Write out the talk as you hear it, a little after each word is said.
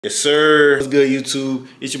Yes sir, what's good YouTube?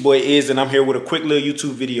 It's your boy Iz and I'm here with a quick little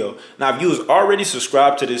YouTube video. Now if you was already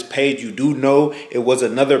subscribed to this page, you do know it was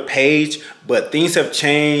another page, but things have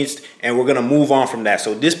changed and we're gonna move on from that.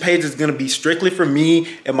 So this page is gonna be strictly for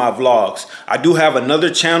me and my vlogs. I do have another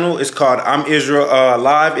channel, it's called I'm Israel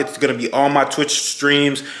Live. It's gonna be all my Twitch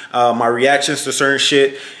streams, my reactions to certain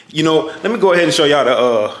shit. You know, let me go ahead and show y'all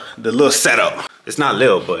the little setup. It's not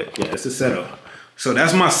little, but yeah, it's a setup. So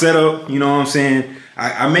that's my setup, you know what I'm saying?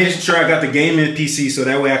 I made sure I got the gaming PC so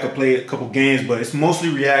that way I could play a couple games, but it's mostly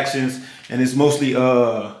reactions and it's mostly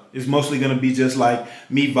gonna be just like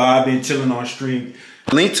me vibing, chilling on stream.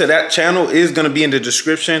 Link to that channel is gonna be in the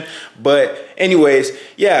description. But anyways,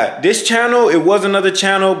 yeah, this channel, it was another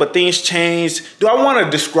channel, but things changed. Do I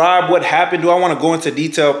wanna describe what happened? Do I wanna go into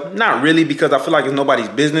detail? Not really, because I feel like it's nobody's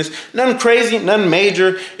business. Nothing crazy, nothing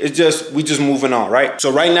major. It's just, we just moving on, right?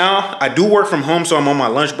 So right now, I do work from home, so I'm on my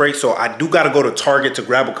lunch break. So I do gotta go to Target to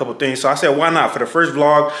grab a couple things. So I said, why not? For the first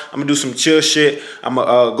vlog, I'm gonna do some chill shit. I'm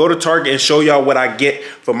gonna go to Target and show y'all what I get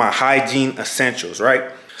for my hygiene essentials,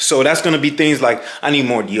 right? So that's gonna be things like I need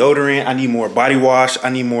more deodorant, I need more body wash, I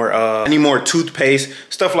need more toothpaste,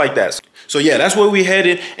 stuff like that. So yeah, that's where we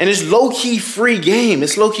headed, and it's low-key free game.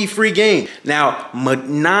 It's low-key free game. Now,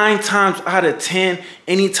 9 times out of 10,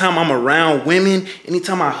 anytime I'm around women,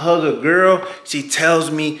 anytime I hug a girl, she tells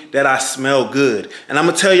me that I smell good. And I'm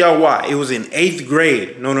gonna tell y'all why. It was in 8th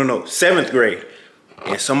grade, no, 7th grade,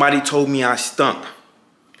 and somebody told me I stunk.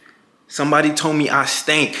 Somebody told me I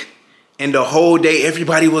stank. And the whole day,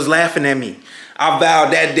 everybody was laughing at me. I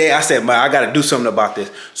vowed that day, I said, man, I gotta do something about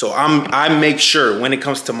this. So I make sure when it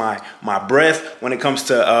comes to my breath, when it comes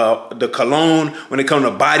to the cologne, when it comes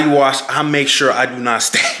to body wash, I make sure I do not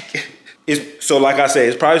stink. So like I said,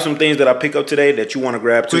 it's probably some things that I pick up today that you want to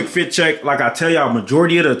grab too. Quick fit check. Like I tell y'all,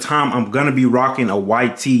 majority of the time I'm gonna be rocking a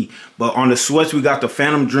white tee, but on the sweats we got the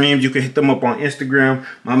Phantom Dreams. You can hit them up on Instagram.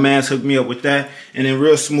 My man's hooked me up with that. And then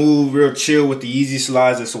real smooth, real chill with the Yeezy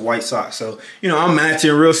slides. It's a white sock. So you know, I'm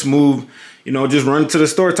matching real smooth. You know, just run to the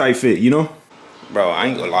store type fit. You know, bro. I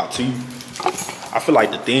ain't gonna lie to you. I feel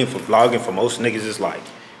like the thing for vlogging for most niggas is like,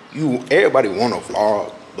 everybody want to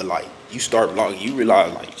vlog, but like, you start vlogging, you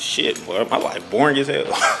realize like, shit, boy, my life boring as hell.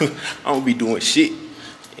 I don't be doing shit.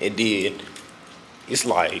 And then it's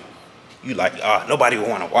like, you like, nobody will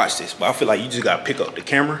want to watch this. But I feel like you just got to pick up the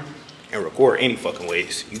camera and record any fucking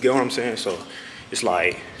ways. You get what I'm saying? So it's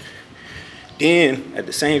like, then at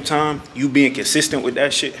the same time, you being consistent with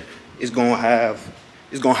that shit is gonna have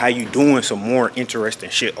you doing some more interesting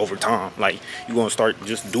shit over time. Like, you're gonna start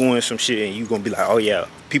just doing some shit and you're gonna be like, oh yeah,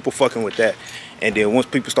 people fucking with that. And then once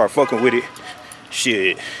people start fucking with it,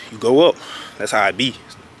 shit, you go up. That's how I be.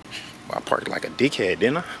 I parked like a dickhead,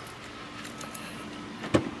 didn't I?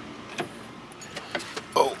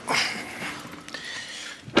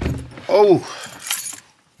 Oh.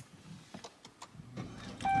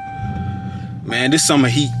 Man, this summer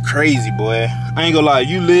heat crazy, boy. I ain't gonna lie,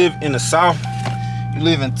 you live in the South, you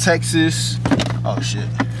live in Texas. Oh shit.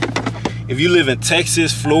 If you live in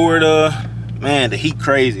Texas, Florida, man, the heat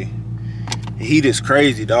crazy. The heat is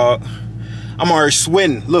crazy, dog. I'm already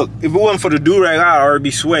sweating. Look, if it wasn't for the do-rag, I'd already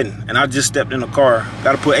be sweating. And I just stepped in the car.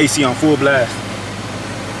 Gotta put AC on full blast.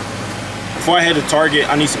 Before I head to Target,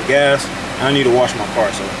 I need some gas. And I need to wash my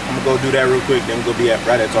car. So I'm gonna go do that real quick. Then we'll go be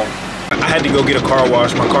right at Target. I had to go get a car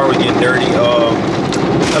wash. My car was getting dirty.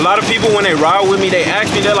 A lot of people, when they ride with me, they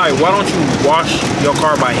ask me, they're like, why don't you wash your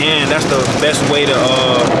car by hand? That's the best way to,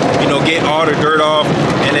 you know, get all the dirt off.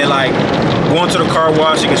 And then like, going to the car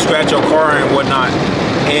wash, you can scratch your car and whatnot.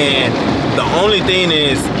 And the only thing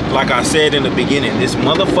is, like I said in the beginning, this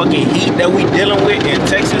motherfucking heat that we dealing with in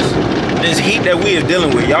Texas, this heat that we is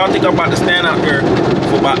dealing with. Y'all think I'm about to stand out there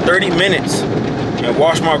for about 30 minutes and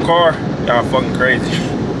wash my car? Y'all fucking crazy.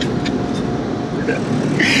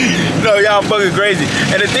 No, y'all fucking crazy.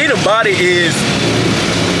 And the thing about it is,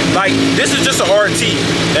 like, this is just an RT.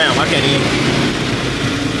 Damn, I can't even.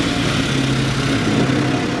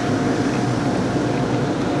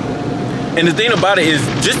 And the thing about it is,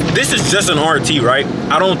 this is just an RT, right?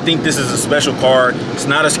 I don't think this is a special car. It's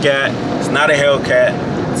not a Scat. It's not a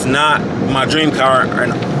Hellcat. It's not my dream car,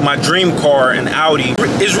 an Audi.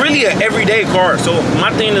 It's really an everyday car. So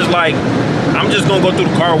my thing is like, I'm just gonna go through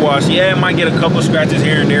the car wash. Yeah, it might get a couple scratches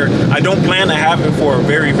here and there. I don't plan to have it for a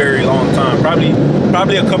very, very long time.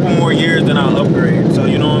 Probably a couple more years, then I'll upgrade. So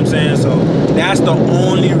you know what I'm saying? So that's the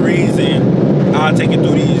only reason I'll take it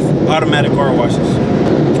through these automatic car washes.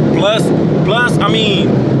 Plus, I mean,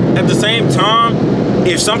 at the same time,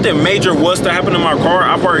 if something major was to happen to my car,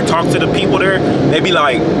 I've already talked to the people there. They be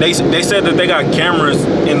like, they said that they got cameras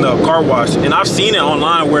in the car wash, and I've seen it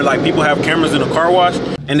online where like people have cameras in the car wash,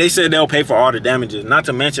 and they said they'll pay for all the damages. Not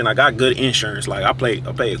to mention, I got good insurance. Like I play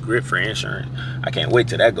a grip for insurance. I can't wait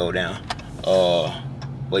till that go down.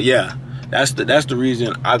 But yeah, that's the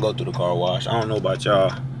reason I go through the car wash. I don't know about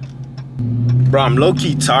y'all, bro. I'm low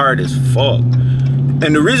key tired as fuck,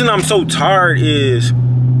 and the reason I'm so tired is,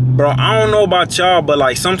 bro, I don't know about y'all, but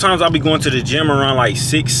like sometimes I'll be going to the gym around like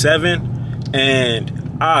 6, 7,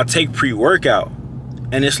 and I'll take pre-workout,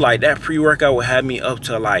 and it's like that pre-workout will have me up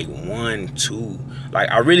to like 1, 2. Like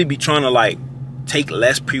I really be trying to like take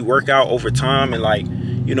less pre-workout over time, and like,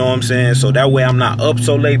 you know what I'm saying, so that way I'm not up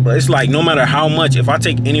so late. But it's like no matter how much, if I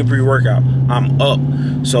take any pre-workout, I'm up.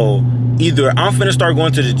 So either I'm finna start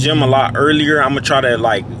going to the gym a lot earlier. I'm gonna try to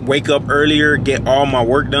like wake up earlier, get all my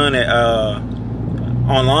work done at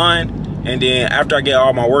online, and then after I get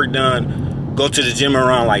all my work done, go to the gym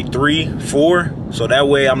around like 3, 4, so that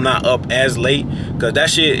way I'm not up as late, because that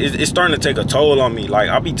shit is starting to take a toll on me. Like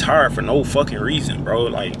I'll be tired for no fucking reason, bro.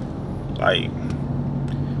 Like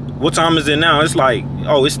what time is it now? It's like,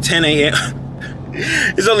 oh, it's 10 a.m.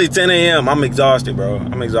 It's only 10 a.m. I'm exhausted, bro.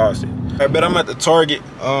 I'm exhausted. I bet I'm at the Target.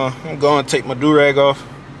 I'm going to take my do-rag off.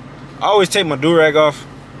 I always take my do-rag off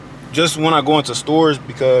just when I go into stores,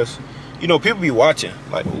 because you know, people be watching.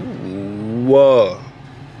 Like, ooh, whoa,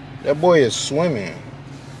 that boy is swimming.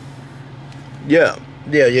 Yeah.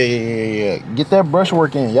 Get that brush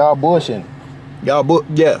work in. Y'all bushing. Y'all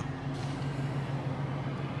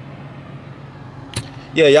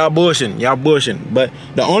y'all bushing. But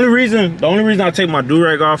the only reason I take my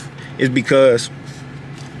do-rag off is because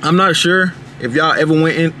I'm not sure if y'all ever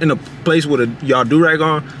went in a place with y'all do-rag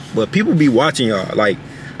on, but people be watching y'all. Like,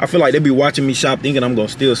 I feel like they be watching me shop thinking I'm gonna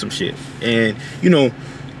steal some shit. And you know,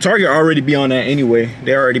 Target already be on that anyway.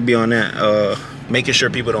 They already be on that, making sure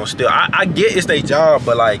people don't steal. I get it's their job,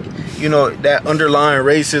 but like, you know, that underlying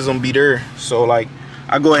racism be there. So like,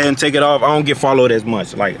 I go ahead and take it off. I don't get followed as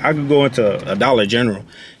much. Like I could go into a Dollar General,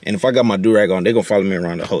 and if I got my do-rag on, they gonna follow me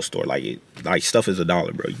around the whole store. Like stuff is $1,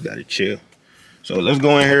 bro. You gotta chill. So let's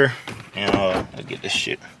go in here and let's get this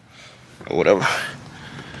shit or whatever.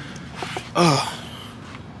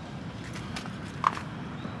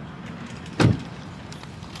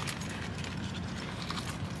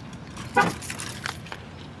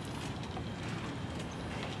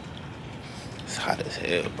 It's hot as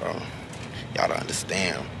hell, bro. Y'all don't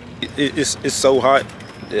understand. It's so hot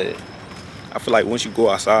that I feel like once you go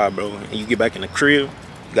outside, bro, and you get back in the crib,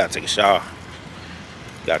 you gotta take a shower.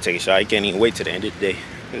 You gotta take a shower. You can't even wait till the end of the day.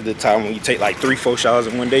 It's the time when you take like 3, 4 showers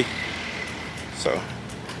in one day. So,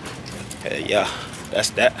 yeah,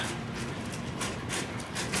 that's that.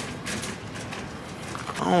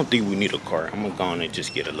 I don't think we need a cart. I'm gonna go on and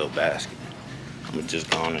just get a little basket.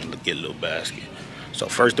 Get a little basket. So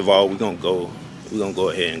first of all, we're gonna go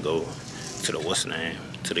ahead and go to the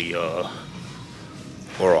to the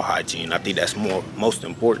oral hygiene. I think that's most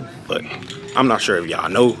important, but I'm not sure if y'all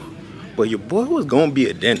know, but your boy was gonna be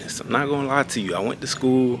a dentist. I'm not gonna lie to you. I went to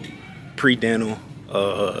school pre-dental.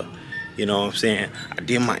 You know what I'm saying? I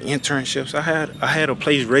did my internships. I had a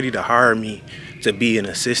place ready to hire me to be an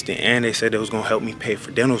assistant, and they said they was gonna help me pay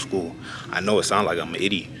for dental school. I know it sounds like I'm an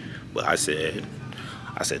idiot, but I said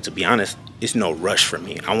to be honest, it's no rush for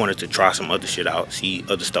me. I wanted to try some other shit out, see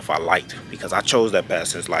other stuff I liked, because I chose that path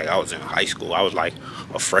since like I was in high school. I was like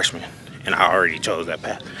a freshman, and I already chose that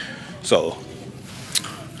path. So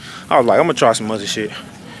I was like, I'm gonna try some other shit.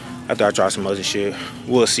 After I try some other shit,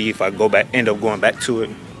 we'll see if I end up going back to it,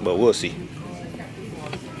 but we'll see.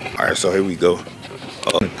 All right, so here we go.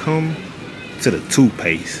 Come to the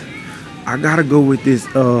toothpaste. I gotta go with this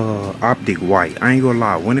Optic White. I ain't gonna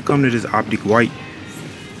lie, when it comes to this Optic White,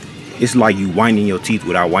 it's like you whitening your teeth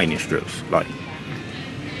without whitening strips. Like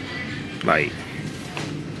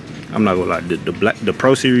I'm not gonna lie, the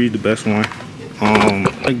Pro Series, the best one.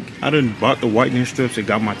 I done bought the whitening strips. It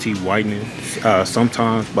got my teeth whitening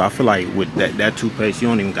sometimes, but I feel like with that toothpaste, you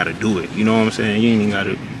don't even gotta do it. You know what I'm saying? You ain't even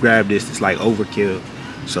gotta grab this. It's like overkill.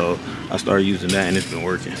 So I started using that, and it's been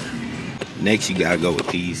working. Next, you gotta go with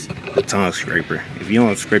the tongue scraper. If you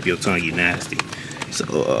don't scrape your tongue, you nasty.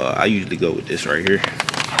 So I usually go with this right here.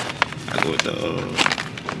 I go with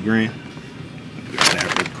the green. Grab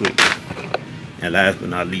that real quick. And last but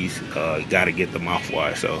not least, you gotta get the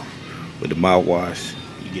mouthwash. So with the mouthwash,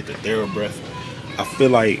 you get the TheraBreath. I feel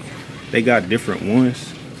like they got different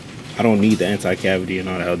ones. I don't need the anti-cavity and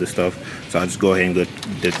all that other stuff, so I just go ahead and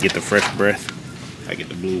just get the Fresh Breath. I get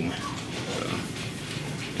the blue one.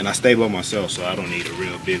 And I stay by myself, so I don't need a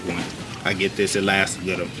real big one. I get this, it lasts a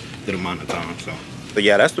good amount of time. So, but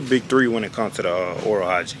yeah, that's the big three when it comes to the oral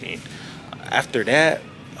hygiene. After that,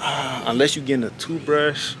 unless you get a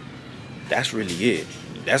toothbrush, that's really it.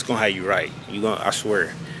 That's gonna have you right. I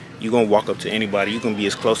swear, you gonna walk up to anybody. You gonna be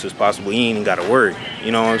as close as possible. You ain't even gotta worry.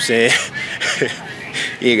 You know what I'm saying?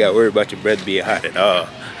 You ain't gotta worry about your breath being hot at all.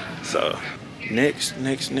 So, next.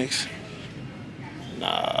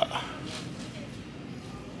 Nah.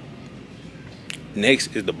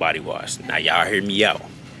 Next is the body wash. Now y'all hear me out.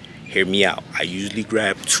 Hear me out. I usually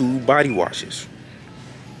grab 2 body washes.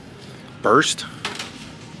 First,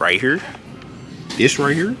 right here. This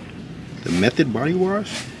right here, the Method body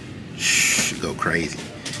wash. Shh, go crazy.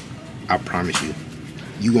 I promise you,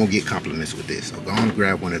 you gonna get compliments with this. So go on and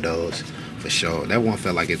grab one of those for sure. That one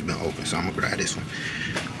felt like it's been open, so I'm gonna grab this one.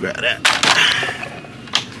 Grab that.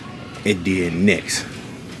 And then next,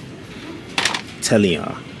 tell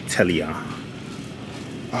y'all.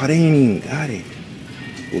 Oh, they ain't even got it.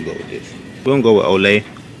 We'll go with this. We're gonna go with Olay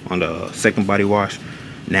on the second body wash.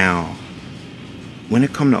 Now, when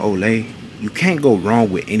it comes to Olay, you can't go wrong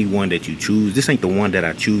with any one that you choose. This ain't the one that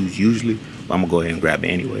I choose usually, but I'm gonna go ahead and grab it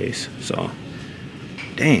anyways. So,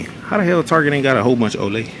 dang, how the hell Target ain't got a whole bunch of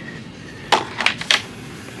Olay?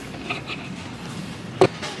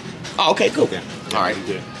 Oh, okay, cool. Okay. All right,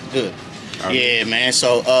 good. Right. Yeah, man.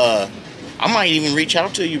 So, I might even reach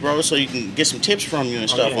out to you, bro, so you can get some tips from you and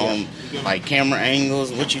stuff on like camera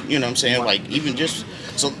angles, what you know what I'm saying, like even just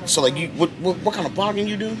so like you what kind of vlogging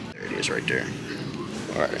you do? There it is, right there.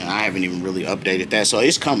 All right, and I haven't even really updated that, so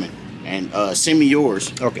it's coming. And send me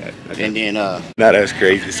yours. Okay. And then now that's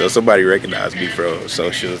crazy. So somebody recognized me from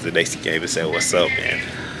socials and they came and said what's up, and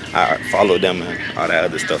I followed them and all that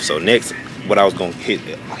other stuff. So next, what I was gonna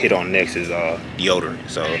hit on next is deodorant.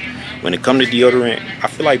 So when it comes to deodorant, I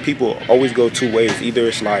feel like people always go 2 ways. Either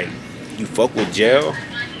it's like you fuck with gel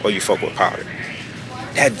or you fuck with powder.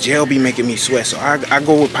 That gel be making me sweat, so I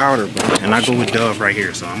go with powder, bro. And I go with Dove right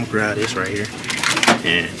here. So I'm gonna grab this right here,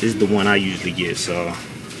 and this is the one I usually get. So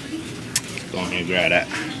go ahead and grab that.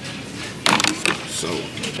 So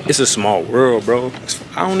it's a small world, bro.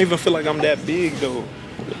 I don't even feel like I'm that big though.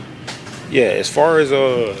 Yeah, as far as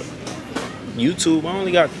YouTube, I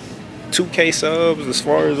only got 2K subs. As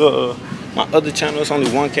far as my other channel, it's only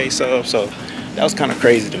 1K subs. So that was kind of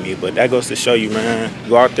crazy to me, but that goes to show you, man,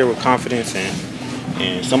 go out there with confidence, and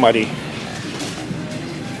somebody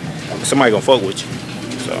gonna fuck with you.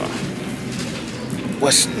 So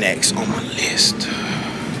what's next on my list?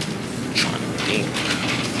 I'm trying to think.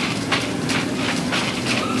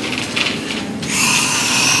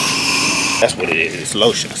 That's what it is. It's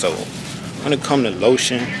lotion. So when it comes to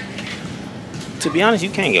lotion, to be honest, you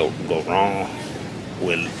can't go wrong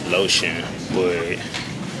with lotion. But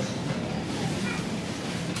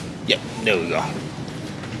yep, there we go.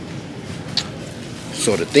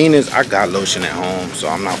 So the thing is, I got lotion at home, so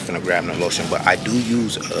I'm not gonna grab no lotion. But I do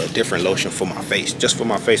use a different lotion for my face. Just for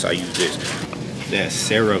my face, I use this. That's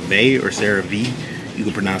CeraVe or CeraVe. You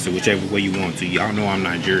can pronounce it whichever way you want to. Y'all know I'm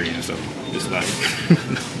Nigerian, so it's like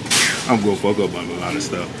I'm gonna fuck up on a lot of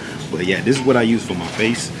stuff. But yeah, this is what I use for my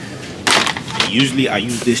face. And usually I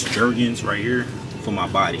use this Jergens right here for my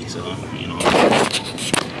body. So, you know,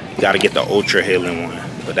 gotta get the ultra healing one.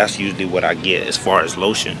 But that's usually what I get as far as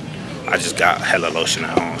lotion. I just got hella lotion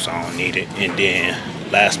at home, so I don't need it. And then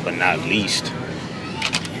last but not least,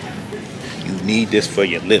 you need this for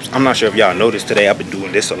your lips. I'm not sure if y'all noticed today, I've been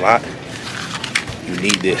doing this a lot. You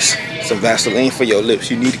need this. Some Vaseline for your lips.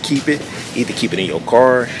 You need to keep it. Either keep it in your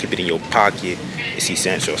car, keep it in your pocket. It's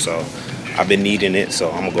essential. So I've been needing it, so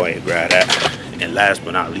I'm gonna go ahead and grab that. And last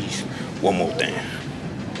but not least, one more thing.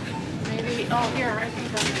 Maybe, oh, here, I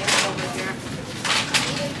think that's over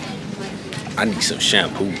here. I need some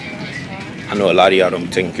shampoo. I know a lot of y'all don't be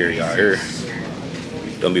taking care of y'all hair.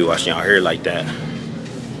 Don't be washing y'all hair like that.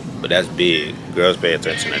 But that's big. Girls pay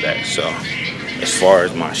attention to that. So as far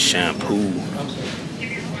as my shampoo,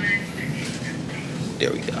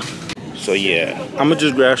 there we go. So yeah, I'm gonna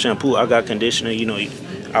just grab shampoo. I got conditioner. You know,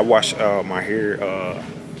 I wash my hair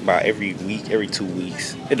about every week, every 2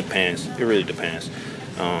 weeks. It depends. It really depends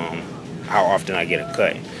how often I get a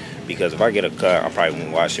cut. Because if I get a cut, I probably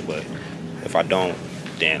won't wash it. But if I don't,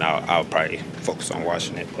 then I'll probably focus on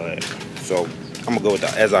washing it. But so I'm gonna go with the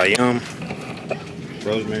As I Am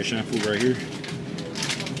rosemary shampoo right here.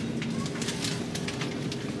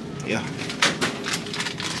 Yeah.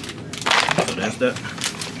 So that's that.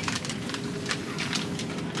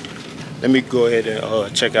 Let me go ahead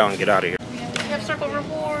and check out and get out of here. You have Circle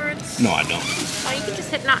Rewards? No, I don't. Oh, you can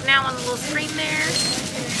just hit not now on the little screen there.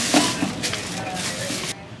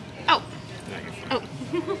 Oh.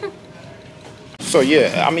 Oh. So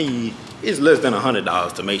yeah, I mean, It's less than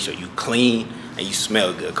 $100 to make sure you clean and you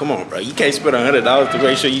smell good. Come on, bro. You can't spend $100 to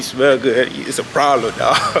make sure you smell good. It's a problem,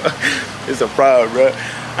 dog. It's a problem, bro.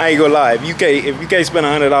 I ain't gonna lie. If you can't spend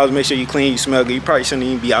 $100 to make sure you clean, you smell good, you probably shouldn't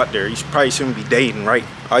even be out there. You probably shouldn't be dating, right?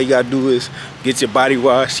 All you gotta do is get your body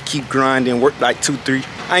washed, keep grinding, work like 2, 3.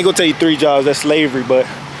 I ain't gonna tell you 3 jobs, that's slavery, but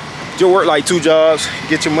just work like 2 jobs,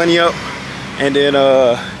 get your money up, and then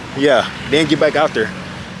yeah, then get back out there.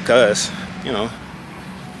 Cause, you know,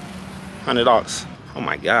 $100. Oh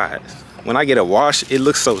my God. When I get a wash, it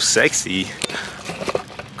looks so sexy.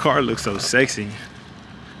 Car looks so sexy.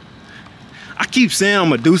 I keep saying I'm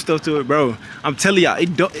gonna do stuff to it, bro. I'm telling y'all,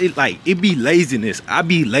 it be laziness. I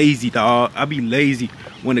be lazy, dog. I be lazy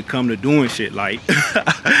when it come to doing shit. Like,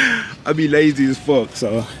 I be lazy as fuck,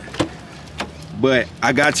 so. But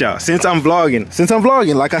I got y'all. Since I'm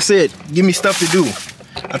vlogging, like I said, give me stuff to do.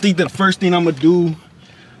 I think the first thing I'm gonna do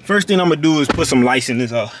is put some lights in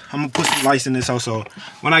this. I'm gonna put some lights in this house. So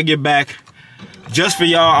when I get back, just for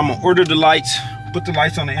y'all, I'm gonna order the lights, put the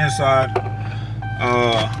lights on the inside.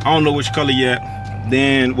 I don't know which color yet.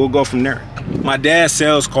 Then we'll go from there. My dad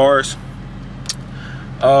sells cars.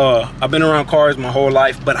 I've been around cars my whole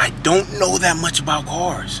life, but I don't know that much about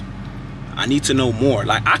cars. I need to know more.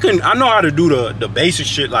 Like I know how to do the basic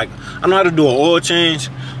shit. Like I know how to do an oil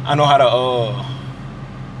change. I know how to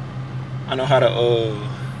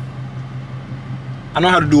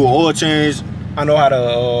do an oil change. I know how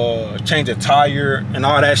to change a tire and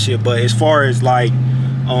all that shit. But as far as like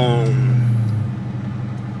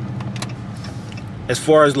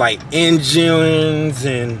engines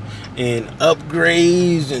and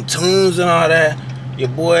upgrades and tunes and all that, your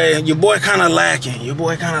boy kind of lacking. You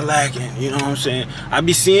know what I'm saying? I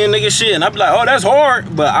be seeing nigga shit and I be like, oh, that's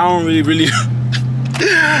hard, but I don't really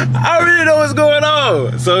I don't really know what's going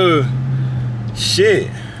on. So shit.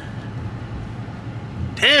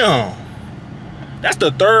 Damn. That's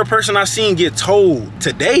the 3rd person I seen get told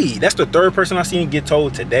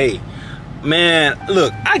today. Man,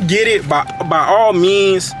 look, I get it. By all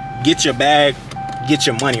means, get your bag, get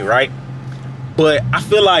your money, right? But I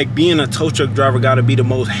feel like being a tow truck driver gotta be the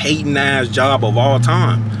most hating ass job of all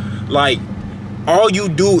time. Like, all you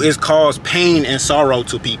do is cause pain and sorrow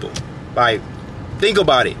to people. Like, think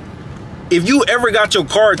about it. If you ever got your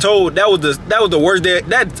car towed, that was the worst day.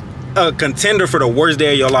 That's a contender for the worst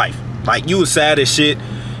day of your life. Like, you was sad as shit.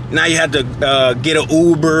 Now you had to get an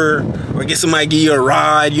Uber or get somebody to give you a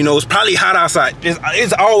ride. You know, it's probably hot outside.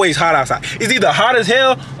 It's always hot outside. It's either hot as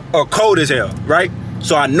hell or cold as hell, right?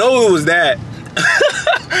 So I know it was that.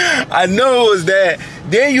 I know it was that.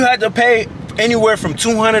 Then you had to pay anywhere from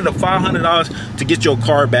 $200 to $500 to get your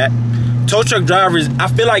car back. Tow truck drivers, I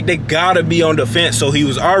feel like they gotta be on the fence. So he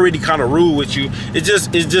was already kind of rude with you. It's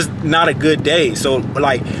just not a good day. So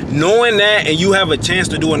like, knowing that and you have a chance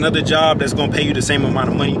to do another job that's gonna pay you the same amount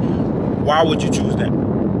of money, why would you choose that?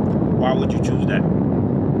 Why would you choose that?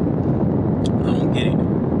 I don't get it.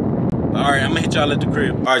 All right, I'm gonna hit y'all at the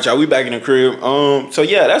crib. All right, y'all, we back in the crib. So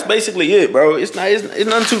yeah, that's basically it, bro. It's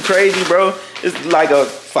nothing too crazy, bro. It's like a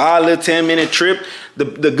 5 to 10 minute trip. The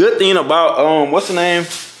good thing about what's the name?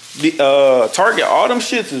 The Target, all them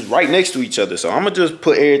shits is right next to each other. So I'm gonna just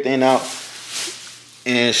put everything out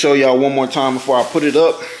and show y'all one more time before I put it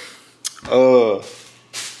up.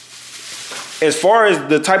 As far as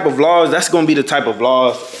the type of vlogs, that's gonna be the type of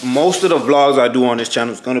vlogs. Most of the vlogs I do on this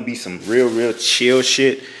channel is gonna be some real chill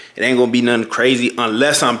shit. It ain't gonna be nothing crazy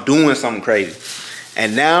unless I'm doing something crazy.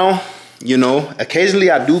 And now, you know,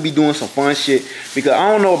 occasionally I do be doing some fun shit, because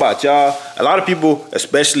I don't know about y'all. A lot of people,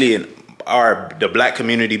 especially in the black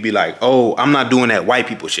community, be like, oh, I'm not doing that white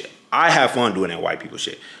people shit. I have fun doing that white people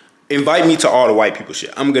shit. Invite me to all the white people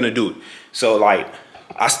shit. I'm gonna do it. So like,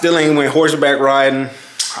 I still ain't went horseback riding.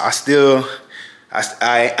 I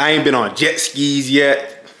ain't been on jet skis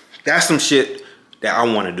yet. That's some shit that I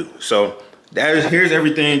want to do. So here's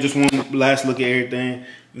everything. Just one last look at everything.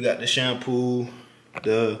 We got the shampoo,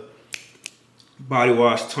 the body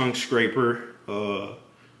wash, tongue scraper,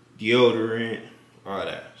 deodorant, all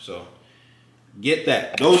that. So get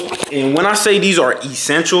that. And when I say these are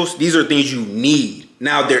essentials, these are things you need.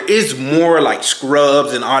 Now there is more like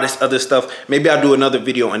scrubs and all this other stuff. Maybe I'll do another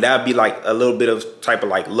video and that'd be like a little bit of type of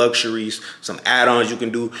like luxuries, some add-ons you can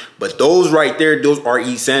do. But those right there, those are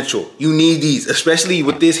essential. You need these, especially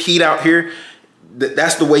with this heat out here.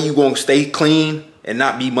 That's the way you gonna stay clean and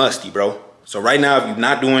not be musty, bro. So right now, if you're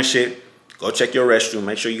not doing shit, go check your restroom.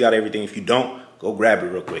 Make sure you got everything. If you don't, go grab it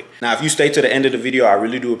real quick. Now, if you stay to the end of the video, I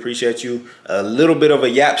really do appreciate you. A little bit of a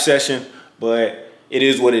yap session, but it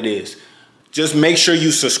is what it is. Just make sure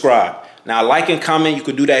you subscribe. Now, like and comment, you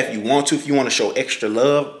could do that if you want to. If you want to show extra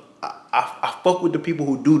love, I fuck with the people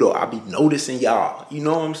who do though. I be noticing y'all. You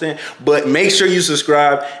know what I'm saying? But make sure you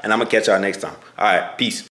subscribe, and I'm gonna catch y'all next time. All right, peace.